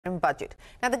budget.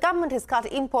 Now, the government has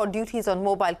cut import duties on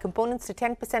mobile components to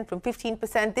 10% from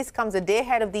 15%. This comes a day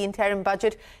ahead of the interim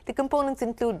budget. The components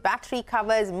include battery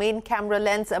covers, main camera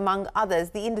lens, among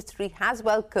others. The industry has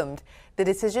welcomed the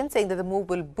decision, saying that the move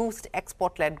will boost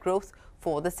export-led growth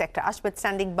for the sector. Ashmit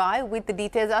standing by with the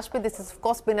details. Ashmit, this has of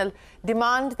course been a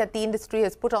demand that the industry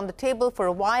has put on the table for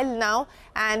a while now.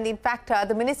 And in fact,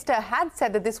 the minister had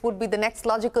said that this would be the next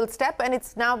logical step, and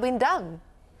it's now been done.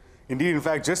 Indeed, in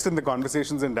fact, just in the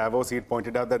conversations in Davos, he had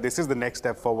pointed out that this is the next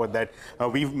step forward, that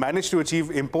we've managed to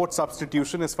achieve import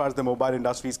substitution as far as the mobile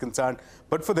industry is concerned.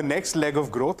 But for the next leg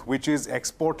of growth, which is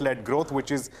export-led growth, which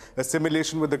is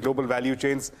assimilation with the global value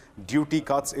chains, duty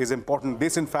cuts is important.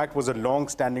 This, in fact, was a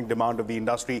long-standing demand of the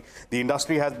industry. The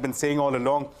industry has been saying all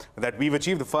along that we've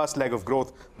achieved the first leg of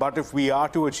growth. But if we are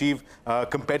to achieve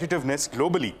competitiveness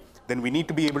globally, then we need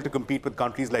to be able to compete with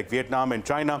countries like Vietnam and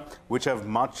China, which have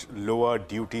much lower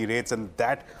duty rates. And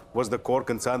that was the core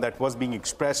concern that was being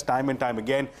expressed time and time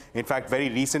again. In fact, very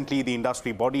recently, the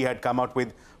industry body had come out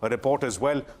with a report as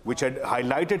well, which had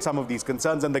highlighted some of these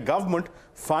concerns. And the government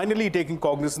finally taking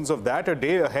cognizance of that a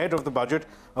day ahead of the budget,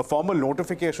 a formal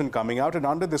notification coming out. And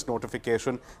under this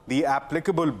notification, the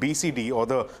applicable BCD, or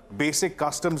the basic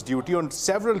customs duty on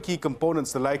several key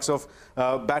components, the likes of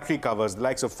battery covers, the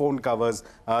likes of phone covers,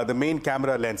 the main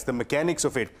camera lens, the mechanics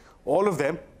of it, all of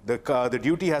them, the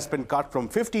duty has been cut from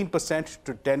 15%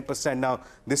 to 10%. Now,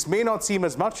 this may not seem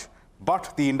as much,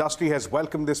 but the industry has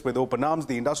welcomed this with open arms.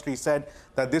 The industry said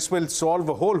that this will solve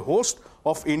a whole host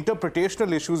of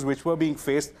interpretational issues which were being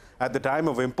faced at the time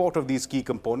of import of these key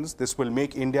components. This will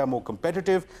make India more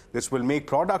competitive. This will make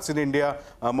products in India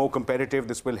more competitive.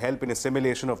 This will help in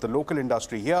assimilation of the local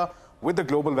industry here with the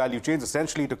global value chains.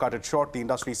 Essentially, to cut it short, the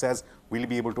industry says we'll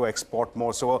be able to export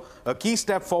more. So a key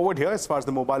step forward here as far as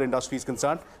the mobile industry is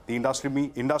concerned. The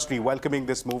industry welcoming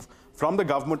this move from the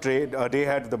government a day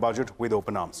ahead of the budget with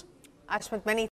open arms. Ashmit, many